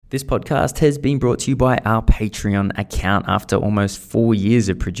This podcast has been brought to you by our Patreon account. After almost 4 years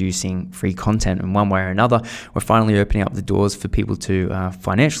of producing free content in one way or another, we're finally opening up the doors for people to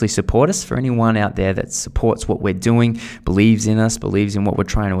financially support us. For anyone out there that supports what we're doing, believes in us, believes in what we're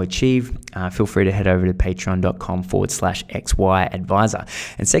trying to achieve, feel free to head over to patreon.com/XY Advisor.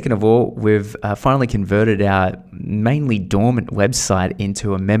 And second of all, we've finally converted our mainly dormant website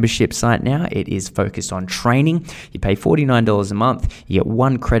into a membership site now. It is focused on training. You pay $49 a month. You get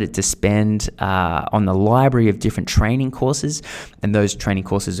one credit to spend on the library of different training courses, and those training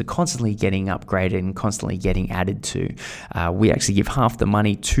courses are constantly getting upgraded and constantly getting added to. We actually give half the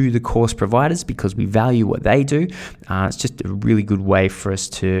money to the course providers because we value what they do. It's just a really good way for us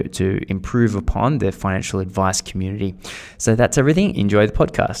to improve upon the financial advice community. So that's everything. Enjoy the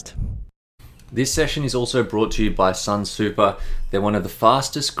podcast. This session is also brought to you by Sunsuper. They're one of the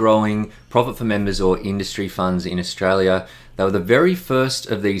fastest growing profit for members or industry funds in Australia. They were the very first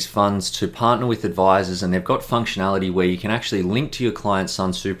of these funds to partner with advisors, and they've got functionality where you can actually link to your client's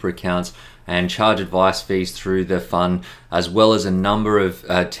Sunsuper accounts and charge advice fees through the fund, as well as a number of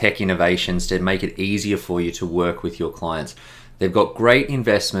tech innovations to make it easier for you to work with your clients. They've got great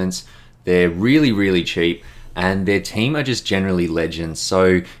investments. They're really, really cheap. And their team are just generally legends.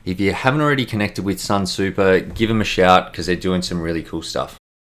 So if you haven't already connected with Sunsuper, give them a shout because they're doing some really cool stuff.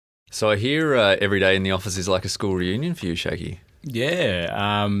 So I hear every day in the office is like a school reunion for you, Shaky.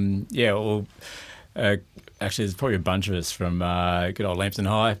 Yeah. Well, actually, there's probably a bunch of us from good old Lambton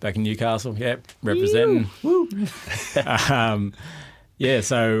High back in Newcastle. Yep, representing. Woo.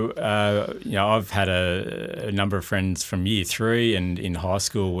 So I've had a number of friends from year 3 and in high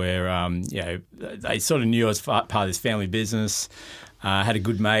school where they sort of knew I was part of this family business. Had a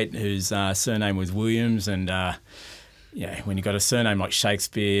good mate whose surname was Williams, and when you got a surname like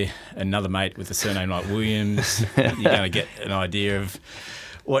Shakespeare, another mate with a surname like Williams, you're going to get an idea of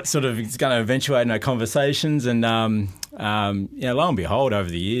what sort of is going to eventuate in our conversations. And lo and behold, over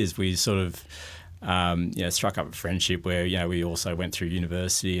the years, we sort of struck up a friendship where, we also went through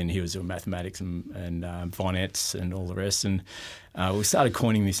university, and he was doing mathematics and finance and all the rest. And we started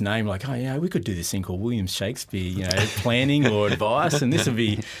coining this name like, we could do this thing called Williams Shakespeare, planning or advice. And this would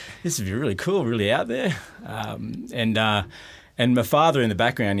be really cool, really out there. And my father in the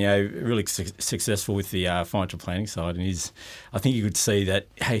background, really successful with the financial planning side. And I think you could see that,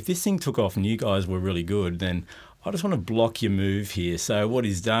 hey, if this thing took off and you guys were really good, then I just want to block your move here. So what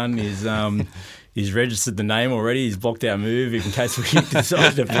he's done is he's registered the name already. He's blocked our move in case we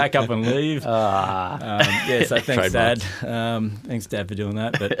decide to pack up and leave. So thanks, Dad. Thanks, Dad, for doing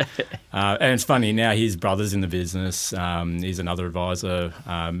that. But and it's funny, now his brother's in the business. He's another advisor,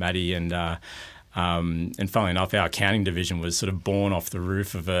 Matty, and funnily enough, our accounting division was sort of born off the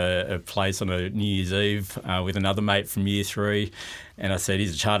roof of a place on a New Year's Eve with another mate from year 3. And I said,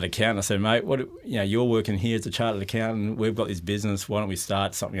 he's a chartered accountant. I said, mate, you're working here as a chartered accountant. We've got this business. Why don't we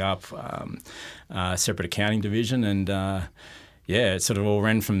start something up, separate accounting division? And it sort of all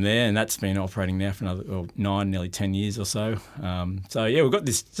ran from there. And that's been operating now for another 9, nearly 10 years or so. We've got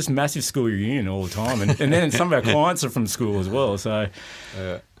this just massive school reunion all the time. And then some of our clients are from school as well. So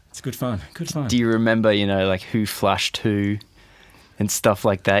it's good fun. Do you remember, who flushed who and stuff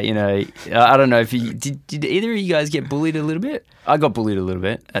like that? I don't know if you did either of you guys get bullied a little bit? I got bullied a little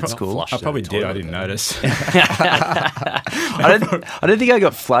bit at school. I probably did. I didn't notice. I don't think I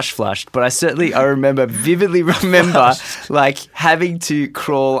got flushed, but I vividly remember like having to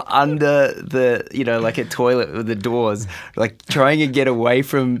crawl under the, like a toilet with the doors, like trying to get away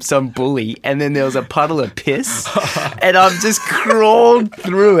from some bully, and then there was a puddle of piss, and I've just crawled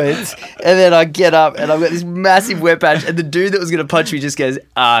through it, and then I get up and I've got this massive wet patch, and the dude that was going to punch me just goes,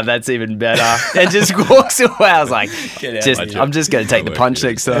 that's even better, and just walks away. I was like, I'm just going to take the punch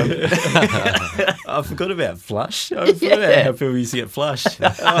next time. I forgot about flush. I forgot about how people used to get flushed.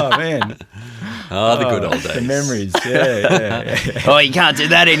 Oh, man. The good old days. The memories, yeah. Oh, you can't do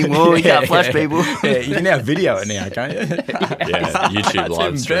that anymore. You can't flush people. Yeah, you can now video it now, can't you? YouTube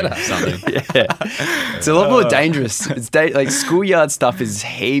live stream something. Yeah. It's a lot more dangerous. It's like schoolyard stuff is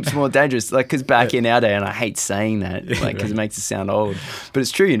heaps more dangerous. Like, because back in our day, and I hate saying that, like, because it makes it sound old, but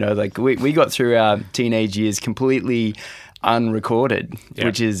it's true, like we got through our teenage years completely unrecorded,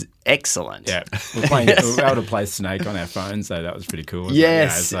 which is excellent. Yeah, we were able to play Snake on our phones, so that was pretty cool.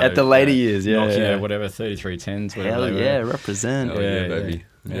 Yes, at the later years, Nokia, whatever, 3310s, whatever. Hell yeah, represent. Yeah, baby.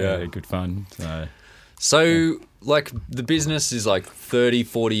 Yeah, good fun. So like the business is like 30,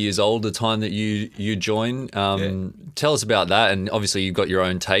 40 years old the time that you join. Tell us about that. And obviously you've got your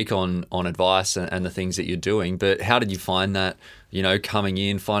own take on advice and the things that you're doing, but how did you find that, coming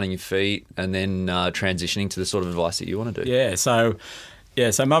in, finding your feet and then transitioning to the sort of advice that you want to do? Yeah, so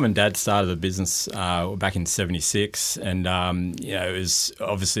Yeah, so mum and dad started the business back in '76, and it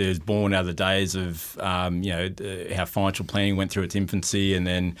was born out of the days of how financial planning went through its infancy, and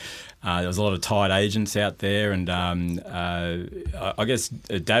then there was a lot of tied agents out there, and I guess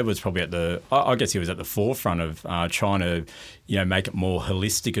Dad was probably he was at the forefront of trying to make it more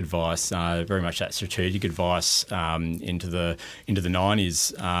holistic advice, very much that strategic advice into the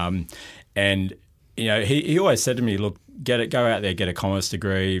 '90s, and he always said to me, look, go out there, get a commerce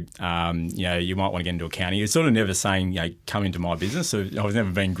degree. You might want to get into accounting. He was sort of never saying, come into my business. So I was never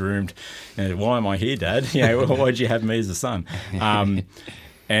being groomed. Why am I here, Dad? Why'd you have me as a son?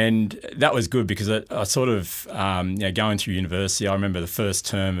 And that was good because I sort of, going through university, I remember the first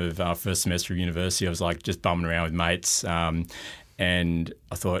term of our first semester of university, I was like just bumming around with mates. And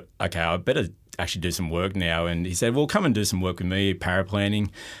I thought, okay, I better actually do some work now. And he said, well, come and do some work with me, paraplanning.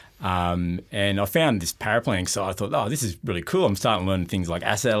 And I found this paraplanning site. I thought, this is really cool. I'm starting to learn things like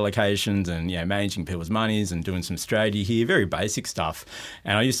asset allocations and managing people's monies and doing some strategy here, very basic stuff.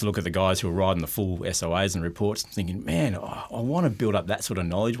 And I used to look at the guys who were writing the full SOAs and reports and thinking, man, I want to build up that sort of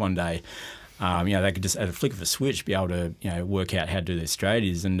knowledge one day. They could just, at a flick of a switch, be able to work out how to do their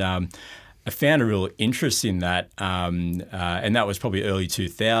strategies. And I found a real interest in that, and that was probably early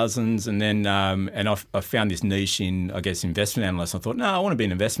 2000s. And then I found this niche in, I guess, investment analyst. I thought, no, I want to be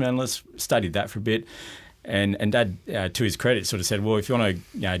an investment analyst. Studied that for a bit, and Dad, to his credit, sort of said, well, if you want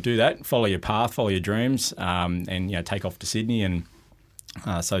to do that, follow your path, follow your dreams, and take off to Sydney. And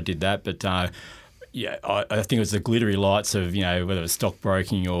so I did that, but. I think it was the glittery lights of, whether it was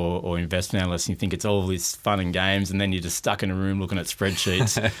stockbroking or investment analysts, and you think it's all this fun and games, and then you're just stuck in a room looking at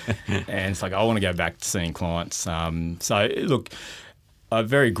spreadsheets. And it's like, I want to go back to seeing clients. So, look, I'm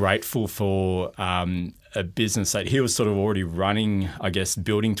very grateful for a business that he was sort of already running, I guess,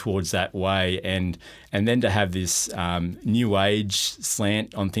 building towards that way. And then to have this new age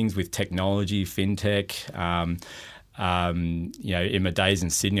slant on things with technology, fintech, in my days in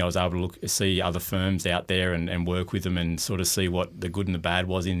Sydney, I was able to see other firms out there and work with them and sort of see what the good and the bad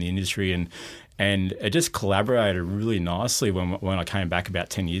was in the industry. And it just collaborated really nicely when I came back about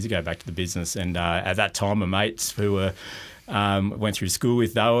 10 years ago, back to the business. And at that time, my mates who were went through school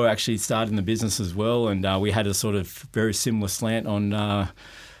with, they were actually starting the business as well. And we had a sort of very similar slant on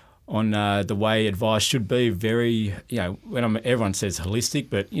the way advice should be, very, everyone says holistic,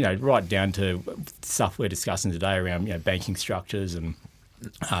 but, right down to stuff we're discussing today around, banking structures and,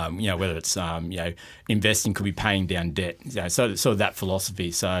 whether it's, investing could be paying down debt, so sort of that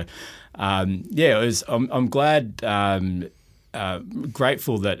philosophy. So, I'm glad,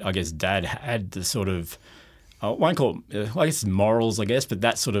 grateful that, I guess, Dad had the sort of, I won't call it, I guess, morals, but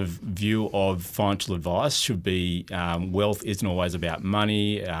that sort of view of financial advice should be wealth isn't always about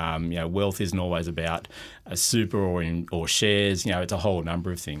money. Wealth isn't always about a super or shares. It's a whole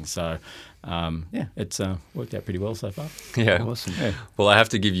number of things. So, it's worked out pretty well so far. Yeah. Awesome. Yeah. Well, I have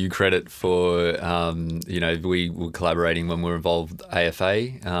to give you credit for, we were collaborating when we were involved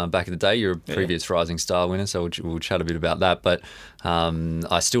AFA back in the day. You're a previous Rising Star winner, so we'll chat a bit about that. But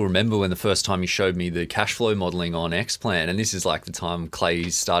I still remember when the first time you showed me the cash flow modelling on Xplan, and this is like the time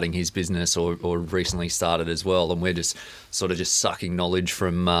Clay's starting his business or recently started as well, and we're just sort of just sucking knowledge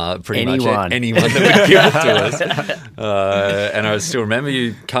from pretty much anyone that would give it to us. And I still remember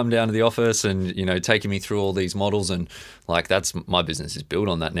you come down to the office and, taking me through all these models, and like that's my business is built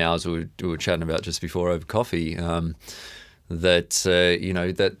on that now, as we were chatting about just before over coffee. That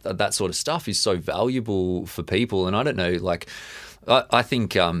sort of stuff is so valuable for people. And I don't know, I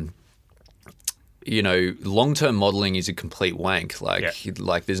think long-term modeling is a complete wank.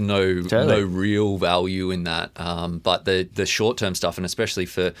 There's no real value in that. But the short-term stuff, and especially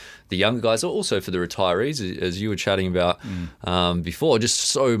for the younger guys, or also for the retirees, as you were chatting about before, just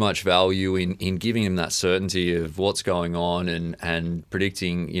so much value in giving them that certainty of what's going on and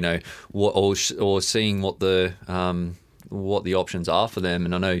predicting, what or seeing what the options are for them.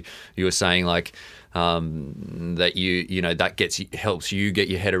 And I know you were saying that that helps you get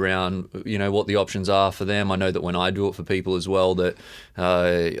your head around what the options are for them. I know that when I do it for people as well, that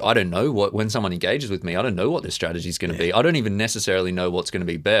I don't know when someone engages with me, I don't know what their strategy is going to be. I don't even necessarily know what's going to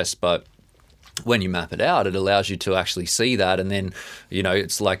be best, but when you map it out, it allows you to actually see that. And then,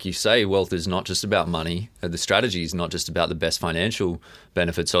 it's like you say, wealth is not just about money. The strategy is not just about the best financial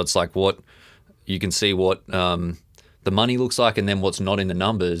benefits. So it's like you can see what the money looks like, and then what's not in the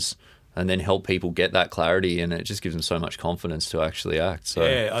numbers, and then help people get that clarity, and it just gives them so much confidence to actually act. So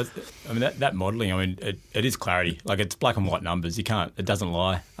I mean that modelling, it is clarity. It's black and white numbers. It doesn't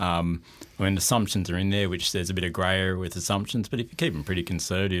lie. Assumptions are in there, which there's a bit of grey area with assumptions, but if you keep them pretty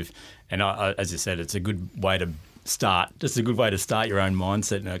conservative, and as you said, it's a good way to start. Just a good way to start your own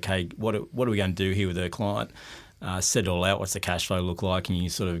mindset. And okay, what are we going to do here with the client? Set it all out. What's the cash flow look like? And you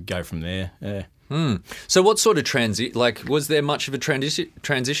sort of go from there. Yeah. So what sort of was there much of a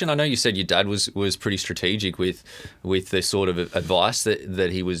transition? I know you said your dad was pretty strategic with the sort of advice that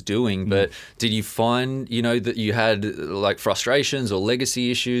he was doing, but did you find, that you had like frustrations or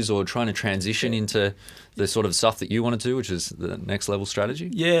legacy issues or trying to transition into the sort of stuff that you wanted to, which is the next level strategy?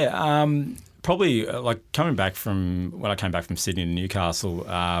 Yeah, probably like when I came back from Sydney to Newcastle,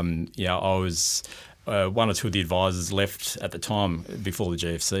 I was... one or two of the advisors left at the time before the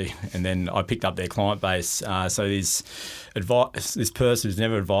GFC, and then I picked up their client base. So this person who's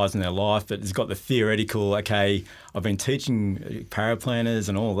never advised in their life, but has got the theoretical. Okay, I've been teaching paraplanners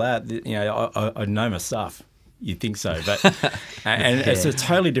and all that. I know my stuff. You'd think so, but and it's a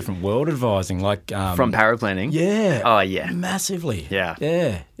totally different world advising. Like from paraplanning. Yeah. Oh yeah. Massively. Yeah.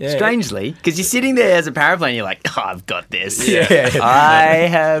 Yeah. Strangely, because you're sitting there as a paraplanner, you're like, I've got this. Yeah. I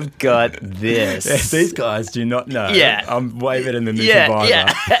have got this. Yeah, these guys do not know. Yeah. I'm way better than this advisor.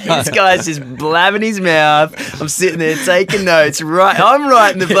 Yeah. This guy's just blabbing his mouth. I'm sitting there taking notes. Right, I'm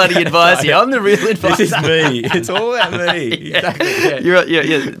writing the bloody advice here. I'm the real advisor. This is me. It's all about me. Exactly. Yeah.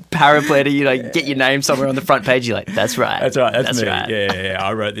 You're paraplanner. Get your name somewhere on the front page. You're like, that's right. That's right. That's me. Right. Yeah.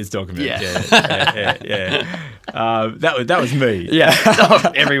 I wrote this document. Yeah. That was me. Yeah.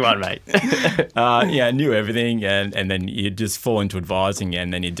 Everyone, mate. Knew everything, and then you just fall into advising,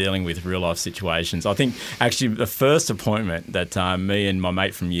 and then you're dealing with real life situations. I think actually the first appointment that me and my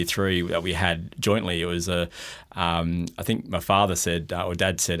mate from year 3 that we had jointly, it was I think my father said, or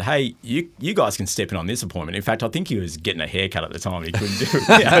dad said, hey, you guys can step in on this appointment. In fact, I think he was getting a haircut at the time. He couldn't do it.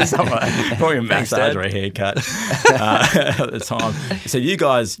 Probably a massage or a haircut at the time. He said, you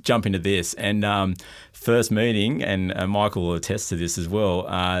guys jump into this. And first meeting, and Michael will attest to this as well,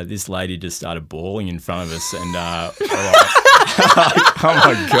 this lady just started bawling in front of us. And oh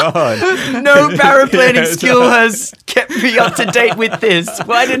my God. No paraplanning skill has kept me up to date with this.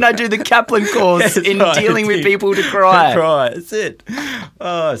 Why didn't I do the Kaplan course in dealing with people to cry? That's it.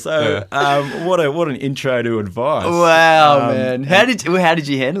 Oh, so what an intro to advice. Wow, man. How did you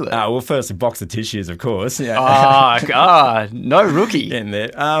handle it? Well, first, a box of tissues, of course. Yeah. Oh, God. No rookie. In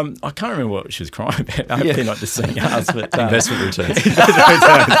there. I can't remember what she was crying about. Hopefully not just seeing us, but investment returns.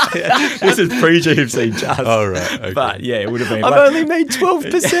 This is pre-GFC just. Oh, right. Okay. But yeah, it would have been. I've only made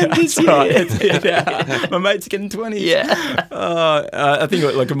 12% this year. Right. My mate's getting 20. Yeah. I think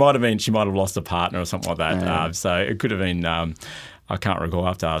it might have been she might have lost a partner or something like that. So it could have been. I can't recall. I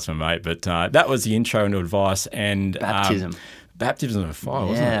have to ask my mate, but that was the intro into advice and baptism of fire,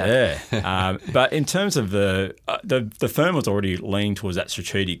 wasn't it? Yeah. But in terms of the firm was already leaning towards that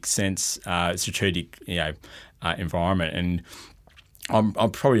strategic sense, environment, and I'm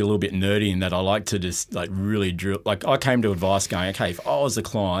probably a little bit nerdy in that I like to just like really drill. Like I came to advice going, okay, if I was the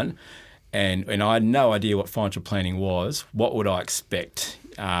client and I had no idea what financial planning was, what would I expect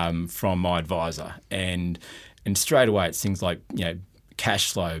from my advisor? And straight away it's things like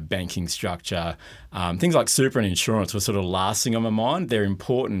cash flow, banking structure, things like super and insurance were sort of last thing on my mind. They're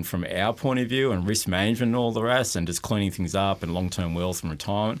important from our point of view, and risk management and all the rest, and just cleaning things up and long-term wealth and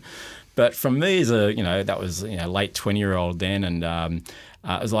retirement. But from me as that was late 20-year-old then, and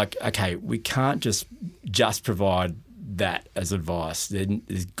it was like, okay, we can't just provide that as advice.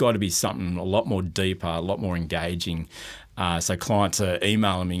 There's got to be something a lot more deeper, a lot more engaging. So clients are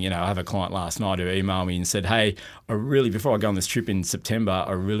emailing me. I have a client last night who emailed me and said, hey, before I go on this trip in September,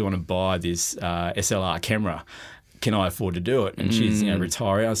 I really want to buy this SLR camera. Can I afford to do it? And she's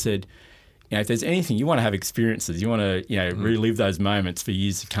retiree. I said, if there's anything, you want to have experiences, you want to relive those moments for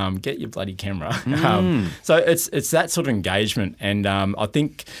years to come, get your bloody camera. So it's that sort of engagement. And I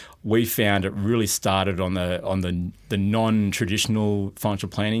think we found it really started on the non-traditional financial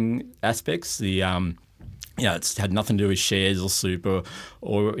planning aspects. It's had nothing to do with shares or super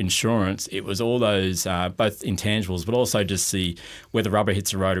or insurance. It was all those both intangibles, but also just where the rubber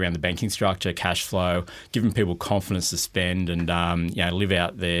hits the road around the banking structure, cash flow, giving people confidence to spend and live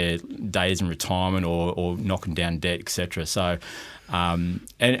out their days in retirement or knocking down debt, etc. So.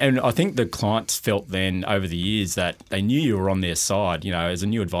 And I think the clients felt then over the years that they knew you were on their side. As a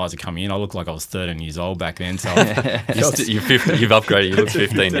new advisor coming in, I looked like I was 13 years old back then. So you've upgraded. You look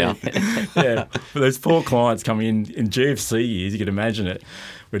 15 now. Yeah, but those poor clients coming in GFC years, you can imagine it.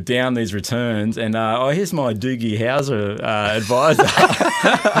 we're down these returns, and here's my Doogie Howser advisor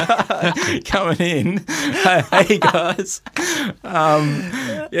coming in. Hey guys,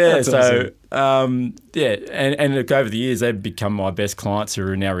 and look, over the years they've become my best clients who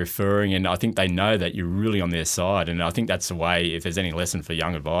are now referring, and I think they know that you're really on their side, and I think that's the way. If there's any lesson for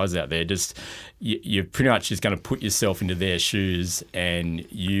young advisors out there, just you're pretty much just going to put yourself into their shoes, and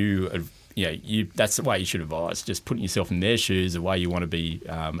that's the way you should advise. Just putting yourself in their shoes, the way you want to be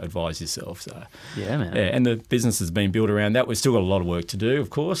advised yourself. So Yeah, man. yeah, and the business has been built around that. We've still got a lot of work to do, of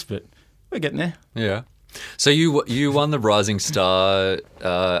course, but we're getting there. Yeah. So you won the Rising Star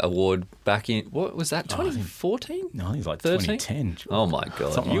award back in, what was that, 2014? No, I think it's like 13? 2010. Oh my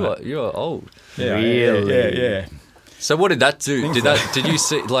God, Something you like are old. Yeah, Really? yeah. So what did that do? Did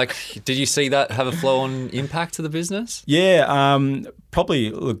you see that have a flow-on impact to the business? Yeah,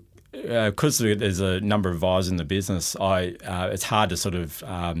 probably. Look, because there's a number of advisors in the business, it's hard to sort of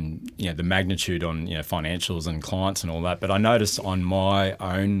the magnitude on financials and clients and all that. But I noticed on my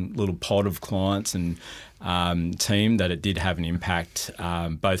own little pod of clients and team that it did have an impact,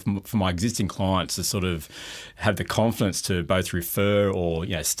 both for my existing clients to sort of have the confidence to both refer or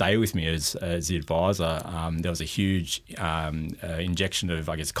stay with me as the advisor. There was a huge injection of,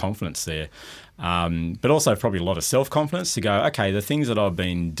 I guess, confidence there. But also probably a lot of self-confidence to go, okay, the things that I've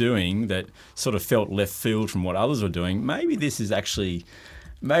been doing that sort of felt left field from what others were doing, maybe this is what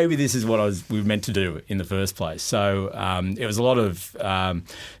we were meant to do in the first place. So it was a lot of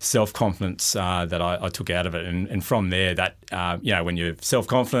self-confidence that I took out of it. And from there, that when you're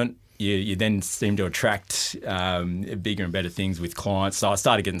self-confident, you then seem to attract bigger and better things with clients. So I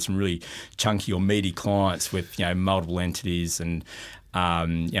started getting some really chunky or meaty clients with multiple entities and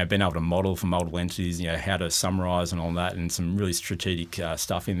being able to model for multiple entities, how to summarise and all that, and some really strategic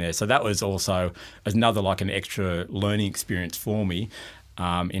stuff in there. So that was also another like an extra learning experience for me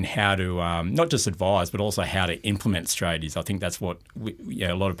in how to not just advise, but also how to implement strategies. I think that's what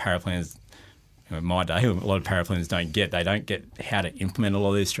a lot of paraplanners, in my day, a lot of paraplanners don't get. They don't get how to implement a lot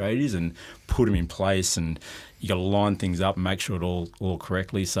of these strategies and put them in place, and you got to line things up and make sure it all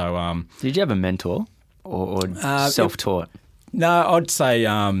correctly. So, Did you have a mentor or self-taught? No, I'd say,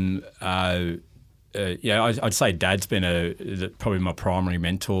 I'd say Dad's been probably my primary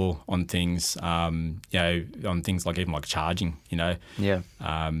mentor on things, on things like even like charging, Yeah.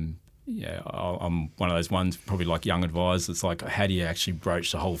 I'm one of those ones, probably like young advisors. It's like, how do you actually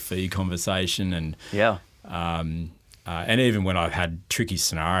broach the whole fee conversation? And Yeah. and even when I've had tricky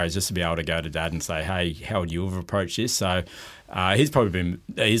scenarios, just to be able to go to Dad and say, hey, how would you have approached this? So he's probably been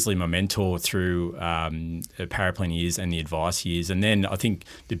easily my mentor through the paraplan years and the advice years. And then I think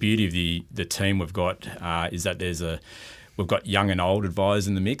the beauty of the team we've got is that we've got young and old advisors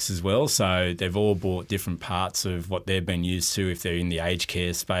in the mix as well. So they've all brought different parts of what they've been used to, if they're in the aged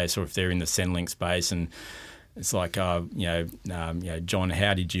care space or if they're in the Centrelink space. And it's like, John,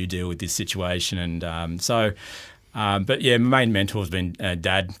 how did you deal with this situation? And but yeah, my main mentor has been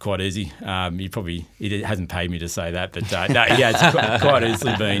Dad, quite easy. He hasn't paid me to say that, but he has quite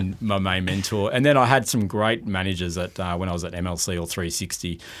easily been my main mentor. And then I had some great managers when I was at MLC or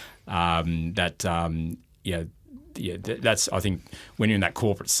 360 that's, I think, when you're in that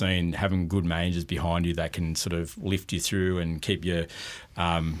corporate scene, having good managers behind you that can sort of lift you through and keep you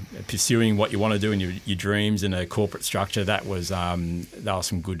pursuing what you want to do in your dreams in a corporate structure, there were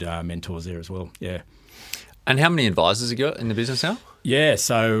some good mentors there as well, yeah. And how many advisors you got in the business now? Yeah,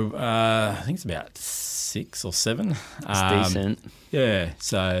 so I think it's about 6 or 7. It's decent. Yeah,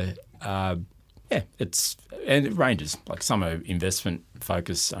 so and it ranges. Like some are investment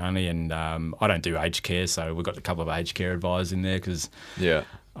focused only, and I don't do aged care, so we've got a couple of aged care advisors in there because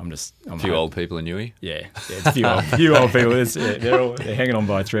I'm a few old people in Newey. Yeah, it's a few old people. They're hanging on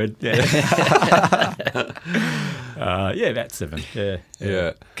by a thread. Yeah, about 7.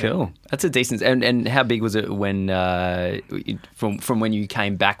 Yeah. Cool. That's a decent. And how big was it when from when you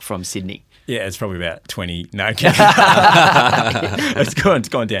came back from Sydney? Yeah, it's probably about 20. No, it's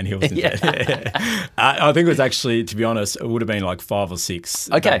gone downhill since then. I think it was actually, to be honest, it would have been like 5 or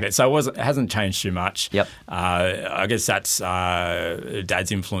 6. Okay. So it hasn't changed too much. Yep. I guess that's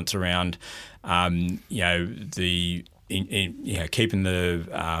Dad's influence around, keeping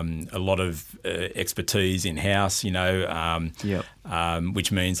a lot of expertise in house,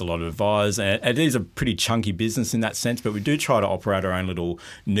 which means a lot of advisors. And it is a pretty chunky business in that sense, but we do try to operate our own little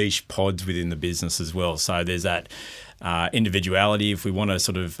niche pods within the business as well. So there's that individuality. If we want to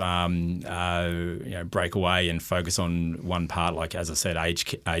sort of break away and focus on one part, like as I said,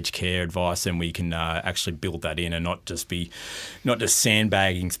 aged care advice, then we can actually build that in and not just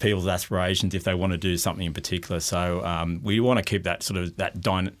sandbagging people's aspirations if they want to do something in particular. So we want to keep that sort of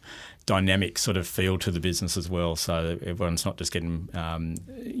dynamic sort of feel to the business as well. So everyone's not just getting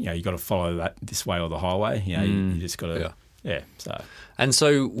you got to follow that this way or the highway. You just got to. Yeah. And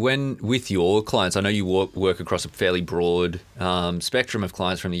so when with your clients, I know you work across a fairly broad spectrum of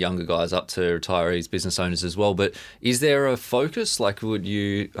clients, from the younger guys up to retirees, business owners as well. But is there a focus? Like, would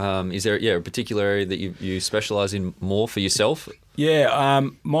you? Is there a particular area that you specialise in more for yourself? Yeah,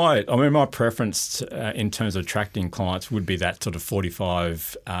 my preference in terms of attracting clients would be that sort of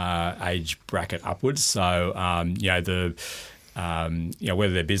 45 age bracket upwards. So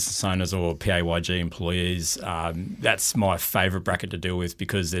whether they're business owners or PAYG employees, that's my favourite bracket to deal with,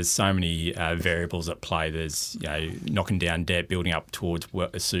 because there's so many variables at play. There's knocking down debt, building up towards your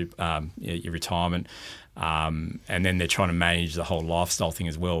retirement, and then they're trying to manage the whole lifestyle thing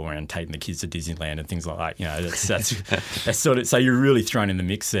as well, around taking the kids to Disneyland and things like that. That's sort of, so you're really thrown in the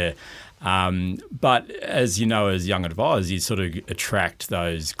mix there. But as you know, as young advisors, you sort of attract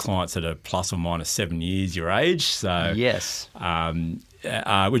those clients that are plus or minus 7 years your age. So yes,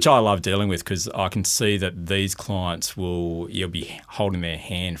 which I love dealing with, because I can see that these clients you'll be holding their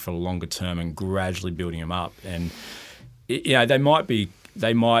hand for a longer term and gradually building them up. And they might be,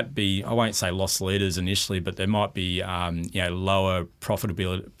 I won't say loss leaders initially, but they might be lower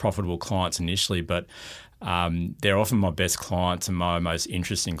profitable clients initially, but they're often my best clients and my most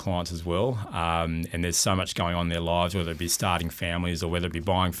interesting clients as well. And there's so much going on in their lives, whether it be starting families or whether it be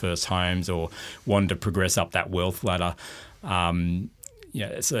buying first homes or wanting to progress up that wealth ladder.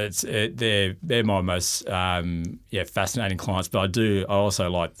 So they're my most fascinating clients. But I also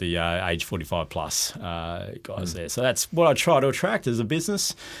like the age 45 plus guys there. So that's what I try to attract as a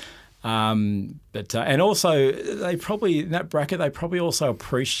business. But and also they probably, in that bracket, they probably also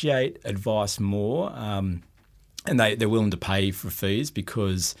appreciate advice more, and they're willing to pay for fees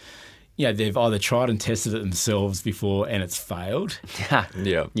because they've either tried and tested it themselves before and it's failed.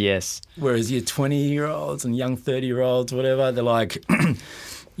 Yeah. Yes. Whereas your 20-year-olds and young 30-year-olds, whatever, they're like,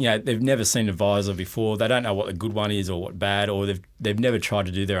 they've never seen an advisor before. They don't know what a good one is or what bad, or they've never tried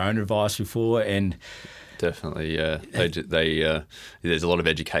to do their own advice before. And definitely, yeah. There's a lot of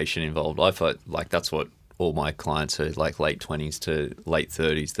education involved. I feel like that's what all my clients are, like late 20s to late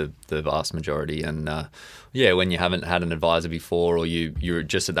 30s, the vast majority. And when you haven't had an advisor before, or you're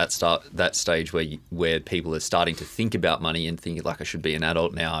just at that stage where people are starting to think about money and thinking like, I should be an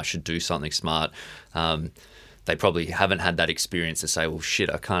adult now, I should do something smart. They probably haven't had that experience to say, well,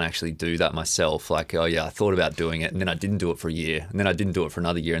 shit, I can't actually do that myself. Like, oh yeah, I thought about doing it, and then I didn't do it for a year, and then I didn't do it for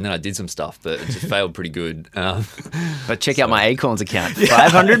another year, and then I did some stuff, but it just failed pretty good. But check out my Acorns account,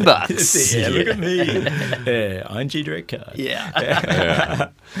 $500. Yeah, look at me. Yeah, ING Direct Card. Yeah.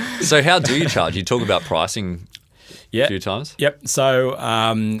 So how do you charge? You talk about pricing a few times. Yep. So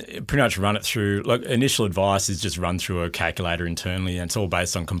pretty much run it through. Look, initial advice is just run through a calculator internally, and it's all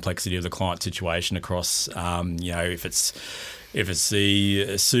based on complexity of the client situation across, if it's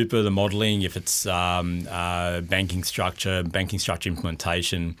the super, the modelling, if it's banking structure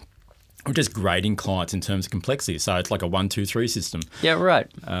implementation. We're just grading clients in terms of complexity. So it's like a 1, 2, 3 system. Yeah, right.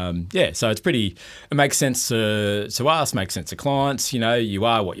 So it makes sense to us, makes sense to clients. You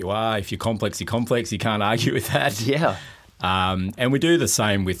are what you are. If you're complex, you're complex. You can't argue with that. Yeah. And we do the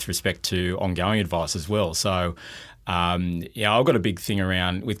same with respect to ongoing advice as well. So, I've got a big thing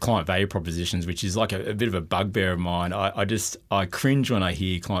around with client value propositions, which is like a bit of a bugbear of mine. I cringe when I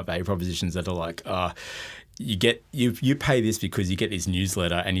hear client value propositions that are like, you pay this because you get this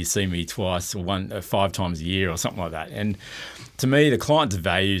newsletter and you see me twice or 5 times a year or something like that. And to me, the client's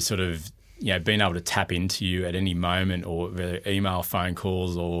value sort of, being able to tap into you at any moment, or email, phone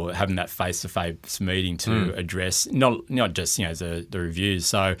calls, or having that face-to-face meeting to address not just the reviews.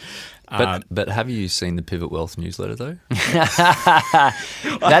 So. But have you seen the Pivot Wealth newsletter though?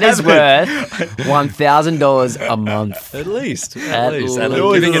 That is worth $1,000 a month. At least. At least. And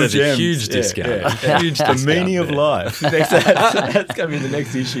Always giving it as gems. a huge discount. Yeah. Huge The discount meaning of there. life. That's going to be the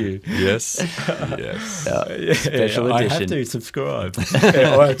next issue. Yes. Special I edition. have to subscribe.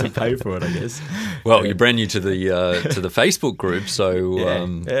 I have to pay for it, I guess. Well, you're brand new to the Facebook group, so Yeah.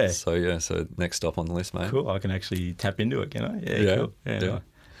 next stop on the list, mate. Cool. I can actually tap into it, can I? Yeah. Cool. Yeah.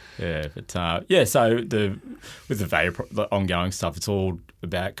 Yeah, but so with the ongoing stuff, it's all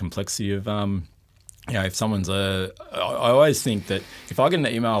about complexity of if someone's I always think that if I get an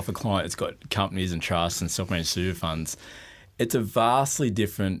email off a client that's got companies and trusts and self-managed super funds, it's a vastly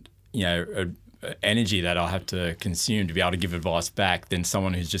different energy that I have to consume to be able to give advice back than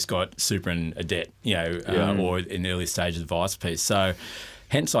someone who's just got super and a debt, or in the early stages advice piece. So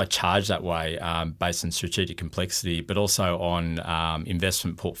hence I charge that way based on strategic complexity, but also on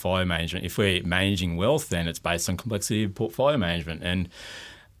investment portfolio management. If we're managing wealth, then it's based on complexity of portfolio management. And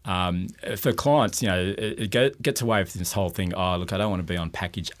for clients, it gets away from this whole thing. Oh, look, I don't want to be on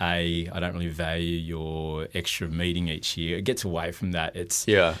package A. I don't really value your extra meeting each year. It gets away from that. It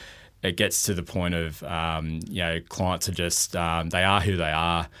gets to the point of clients are just they are who they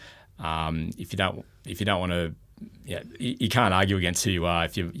are. If you don't want to, you can't argue against who you are.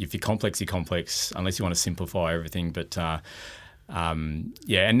 If you're complex, you're complex. Unless you want to simplify everything, but. And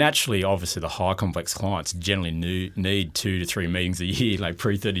naturally, obviously, the high complex clients generally need 2 to 3 meetings a year, like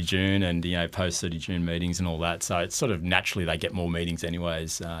pre-30 June and post-30 June meetings and all that. So it's sort of naturally they get more meetings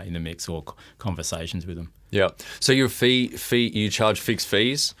anyways in the mix or conversations with them. Yeah. So your fee you charge fixed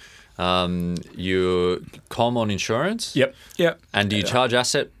fees. Your comm on insurance. Yep. And do you charge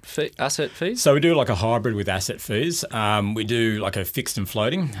asset fees? So we do like a hybrid with asset fees. We do like a fixed and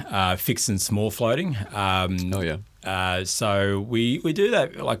floating, fixed and small floating. So we do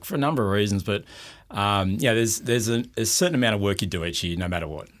that like for a number of reasons, but there's a certain amount of work you do each year, no matter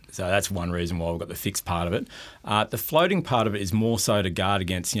what. So that's one reason why we've got the fixed part of it. The floating part of it is more so to guard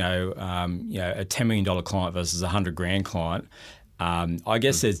against a $10 million client versus a $100,000 client. I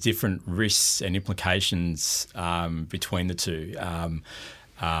guess there's different risks and implications between the two.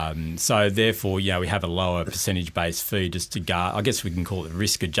 So therefore, we have a lower percentage-based fee just to guard. I guess we can call it a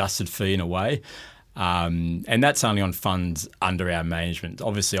risk-adjusted fee in a way. And that's only on funds under our management.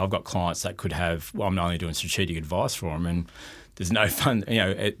 Obviously, I've got clients that could have, I'm only doing strategic advice for them, and there's no fund.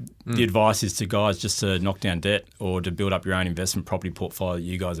 The advice is to guys just to knock down debt or to build up your own investment property portfolio that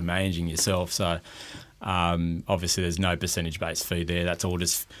you guys are managing yourself. So obviously, there's no percentage-based fee there. That's all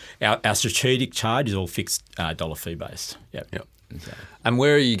just our strategic charge is all fixed dollar fee based. Yep. So, and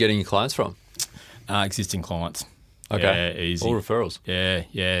where are you getting your clients from? Existing clients. Okay. Yeah, easy. All referrals. Yeah.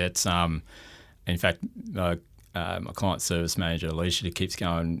 It's in fact, my client service manager, Alicia, keeps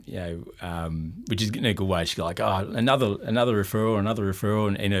going, which is in a good way. She's like, another referral,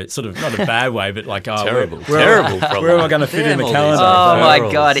 and in a sort of not a bad way, but like, terrible. Where am I going to fit in the calendar? Oh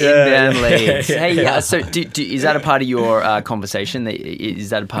my God, inbound leads. Hey, so is that a part of your conversation? Is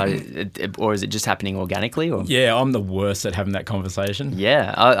that a part of, or is it just happening organically? Or? Yeah, I'm the worst at having that conversation.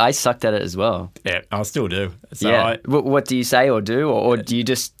 Yeah, I sucked at it as well. Yeah, I still do. So what do you say or do, or do you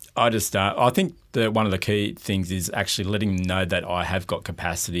just? I think that one of the key things is actually letting them know that I have got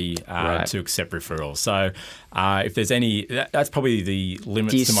capacity to accept referrals. So if there's any, that's probably the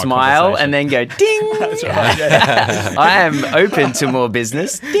limits to my smile and then go, ding? That's right. Yeah. I am open to more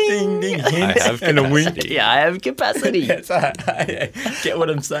business. Ding, ding, hint, and a wink. Yeah, I have capacity. Get what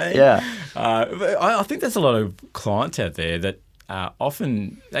I'm saying? Yeah. But I think there's a lot of clients out there that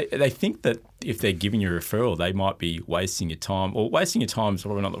often they think that if they're giving you a referral, they might be wasting your time. Or wasting your time is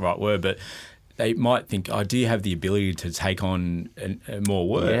probably not the right word, but they might think, do you have the ability to take on more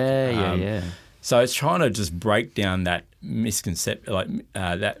work? Yeah. So it's trying to just break down that misconception,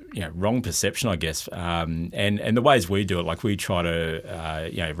 wrong perception, I guess. And the ways we do it, like we try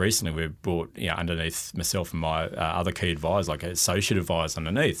to, recently we've brought, underneath myself and my other key advisors, like an associate advisor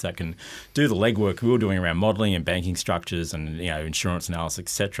underneath that can do the legwork we were doing around modelling and banking structures and, insurance analysis,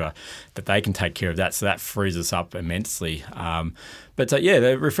 etc., that they can take care of that. So that frees us up immensely. But the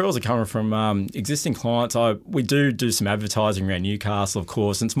referrals are coming from existing clients. We do some advertising around Newcastle, of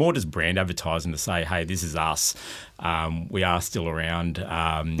course, and it's more just brand advertising to say, hey, this is us. We are still around.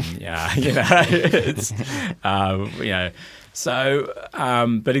 But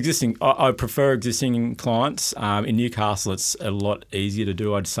existing, I prefer existing clients. In Newcastle, it's a lot easier to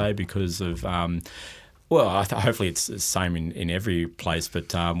do, I'd say, because of. Hopefully it's the same in every place,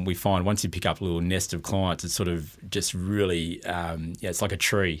 but we find once you pick up a little nest of clients, it's sort of just really, it's like a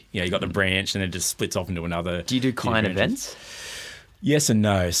tree. You got the branch and it just splits off into another. Do you do client events? Yes and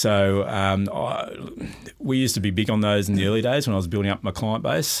no. So we used to be big on those in the early days when I was building up my client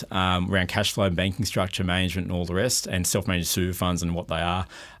base around cash flow, banking structure, management and all the rest, and self-managed super funds and what they are.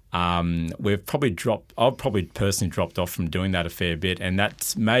 I've probably personally dropped off from doing that a fair bit, and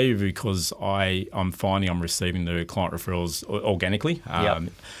that's maybe because I'm finding I'm receiving the client referrals organically.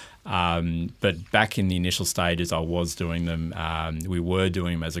 But back in the initial stages, I was doing them. We were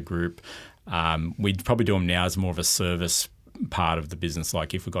doing them as a group. We'd probably do them now as more of a service part of the business.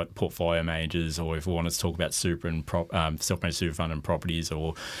 Like if we've got portfolio managers, or if we want to talk about super and self-managed super fund and properties,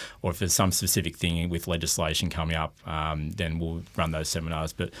 or if there's some specific thing with legislation coming up, then we'll run those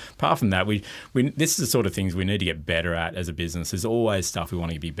seminars. But apart from that, we this is the sort of things we need to get better at as a business. There's always stuff we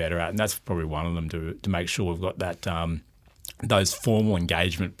want to be better at, and that's probably one of them, to make sure we've got that those formal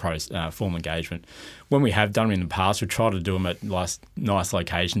engagement. When we have done them in the past, we try to do them at nice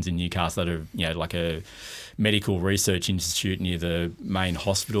locations in Newcastle that are, like a medical research institute near the main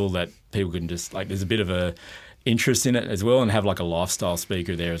hospital, that people can just, like, there's a bit of a interest in it as well, and have like a lifestyle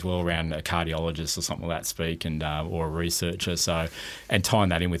speaker there as well, around a cardiologist or something like that speak, and or a researcher. So, and tying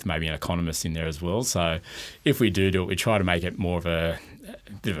that in with maybe an economist in there as well. So if we do it, we try to make it more of a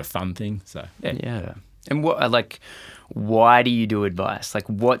bit of a fun thing. So yeah. And why do you do advice? Like,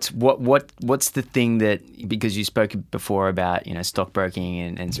 what's the thing that, because you spoke before about, stockbroking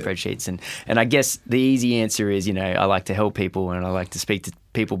and spreadsheets, and I guess the easy answer is, I like to help people and I like to speak to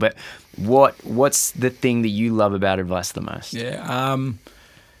people, but what's the thing that you love about advice the most? Yeah.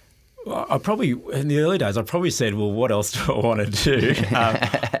 I probably, in the early days, I probably said, well, what else do I want to do?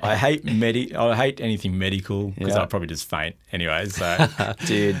 I hate anything medical, because I'd probably just faint anyway. So,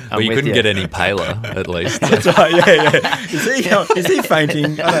 dude, well, you couldn't get any paler, at least. That's right. Yeah. Is he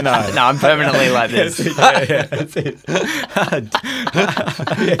fainting? I don't know. No, I'm permanently like this. That's it.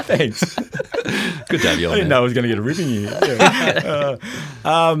 Yeah, thanks. Good to have you on. I didn't know I was going to get a rip in you. Yeah.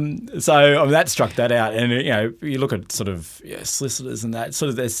 So that struck that out, and you look at sort of solicitors and that sort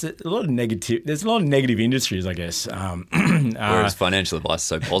of, there's a lot of negative industries, I guess. Whereas financial advice is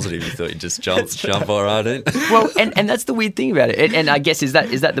so positive, you thought you'd just jump all right in. Well, and that's the weird thing about it. And I guess is that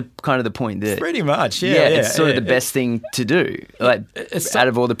the kind of the point that pretty much, yeah. It's sort of the best thing to do, like out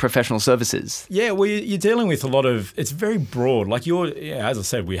of all the professional services. Yeah, well, you're dealing with a lot of. It's very broad. Like as I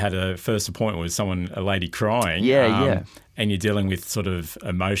said, we had a first appointment with a lady crying. Yeah. And you're dealing with sort of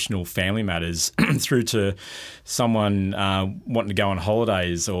emotional family matters through to someone wanting to go on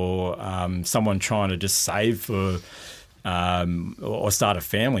holidays, or someone trying to just save for or start a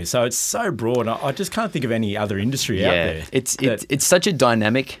family. So it's so broad. I just can't think of any other industry out there. It's such a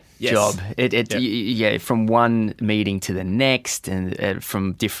dynamic job. Yep. From one meeting to the next, and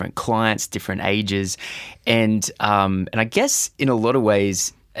from different clients, different ages, and I guess in a lot of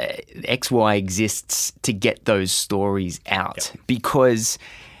ways, XY exists to get those stories out, because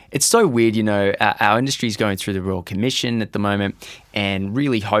it's so weird. Our industry is going through the Royal Commission at the moment, and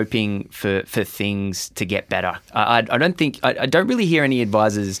really hoping for things to get better. I don't really hear any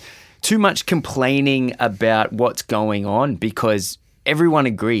advisors too much complaining about what's going on, because everyone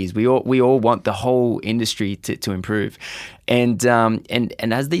agrees. We all want the whole industry to improve, and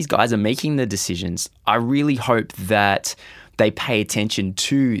as these guys are making the decisions, I really hope that they pay attention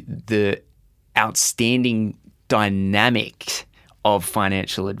to the outstanding dynamic of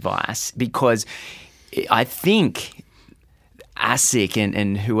financial advice, because I think ASIC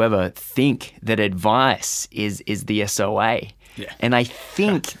and whoever think that advice is the SOA. Yeah. And I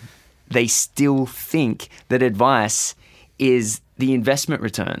think they still think that advice is the investment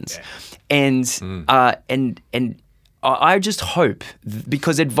returns. Yeah. And I just hope,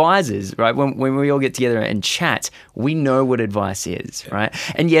 because advisors, right, when we all get together and chat, we know what advice is, right?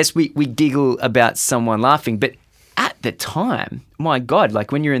 And yes, we giggle about someone laughing, but at the time, my God,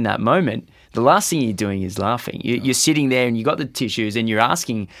 like when you're in that moment, the last thing you're doing is laughing. You're sitting there and you got the tissues and you're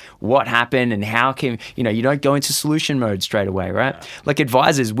asking what happened and how can, you don't go into solution mode straight away, right? Yeah. Like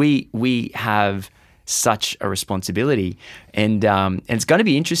advisors, we have such a responsibility, and it's going to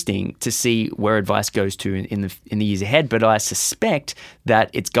be interesting to see where advice goes to in the years ahead. But I suspect that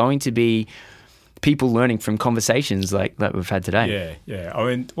it's going to be people learning from conversations like that we've had today. Yeah. I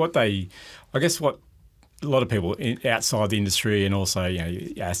mean, what a lot of people outside the industry, and also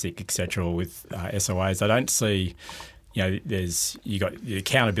ASIC, etc., with SOAs, they don't see. You got the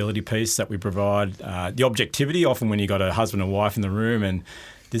accountability piece that we provide, the objectivity. Often when you got a husband and wife in the room, and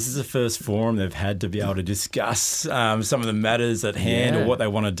this is the first forum they've had to be able to discuss some of the matters at hand, or what they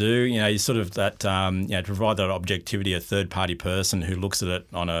want to do. You sort of that, to provide that objectivity, a third-party person who looks at it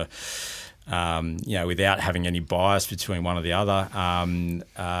on a, without having any bias between one or the other.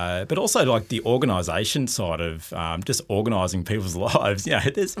 But also like the organisation side of just organising people's lives.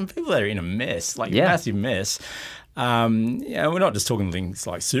 There's some people that are in a mess, a massive mess. We're not just talking things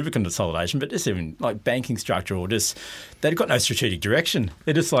like super consolidation, but just even like banking structure, or just they've got no strategic direction.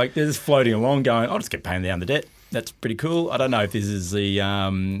 They're just floating along, going, "I'll just get paying down the debt." that's pretty cool. I don't know if this is the, I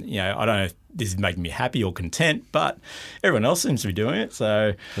don't know if this is making me happy or content, but everyone else seems to be doing it.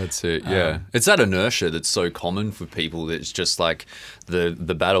 So that's it. Yeah, it's that inertia that's so common for people. That it's just like the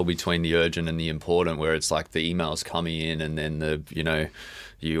battle between the urgent and the important, where it's like the emails coming in, and then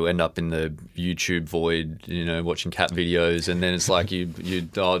you end up in the YouTube void, watching cat videos, and then it's like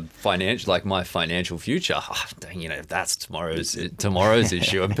financial, like my financial future. Oh, dang, that's tomorrow's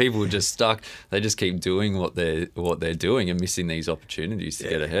issue, and people are just stuck. They just keep doing what they're doing and missing these opportunities to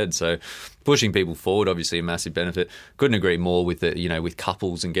get ahead. So pushing people forward, obviously a massive benefit. Couldn't agree more with it. With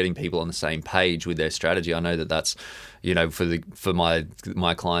couples and getting people on the same page with their strategy. I know that's, for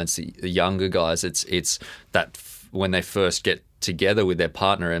my clients, the younger guys, it's that when they first get together with their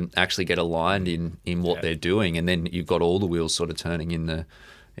partner and actually get aligned in what they're doing, and then you've got all the wheels sort of turning in the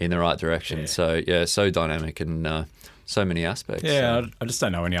right direction. So so dynamic and so many aspects. Yeah, I just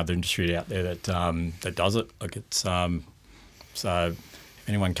don't know any other industry out there that does it. Like it's so if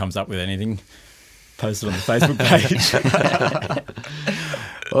anyone comes up with anything, post it on the Facebook page.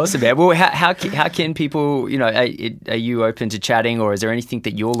 Awesome, man. Well, how can people, are you open to chatting, or is there anything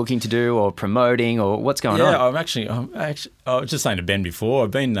that you're looking to do or promoting, or what's going on? Yeah, I was just saying to Ben before,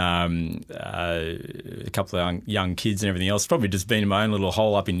 I've been a couple of young kids and everything else, probably just been in my own little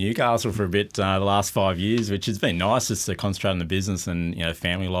hole up in Newcastle for a bit the last 5 years, which has been nice just to concentrate on the business and,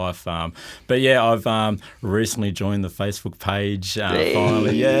 family life. But yeah, I've recently joined the Facebook page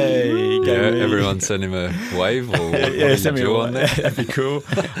finally. Yay! Everyone send him a wave or send me a wave. That'd be cool.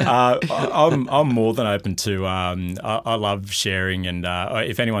 I'm more than open to. I love sharing, and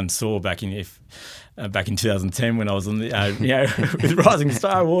if anyone saw back in 2010 when I was on the with Rising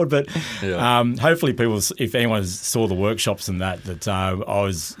Star Award, but hopefully people, if anyone saw the workshops and that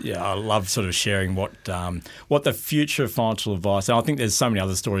I love sort of sharing what the future of financial advice. And I think there's so many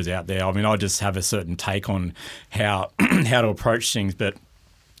other stories out there. I mean, I just have a certain take on how to approach things, but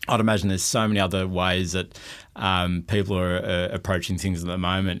I'd imagine there's so many other ways that people are approaching things at the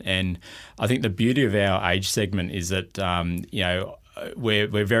moment. And I think the beauty of our age segment is that,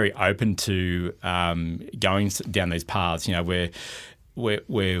 we're very open to going down these paths.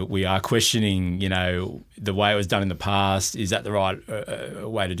 We are questioning, the way it was done in the past. Is that the right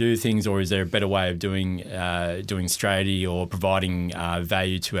way to do things, or is there a better way of doing strategy or providing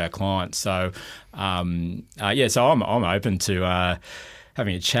value to our clients? So, so I'm open to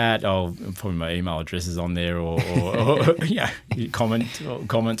having a chat. Probably my email address is on there, or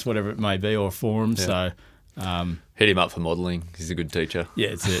comments, whatever it may be, or forums. Yeah. So hit him up for modelling. He's a good teacher. Yeah,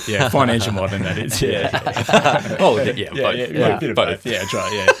 it's it. Yeah, financial modelling, that is. Yeah. Both. Yeah, that's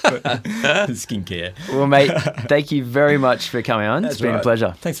right. Yeah, skincare. Well, mate, thank you very much for coming on. It's been a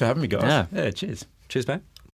pleasure. Thanks for having me, guys. Yeah, cheers. Cheers, mate.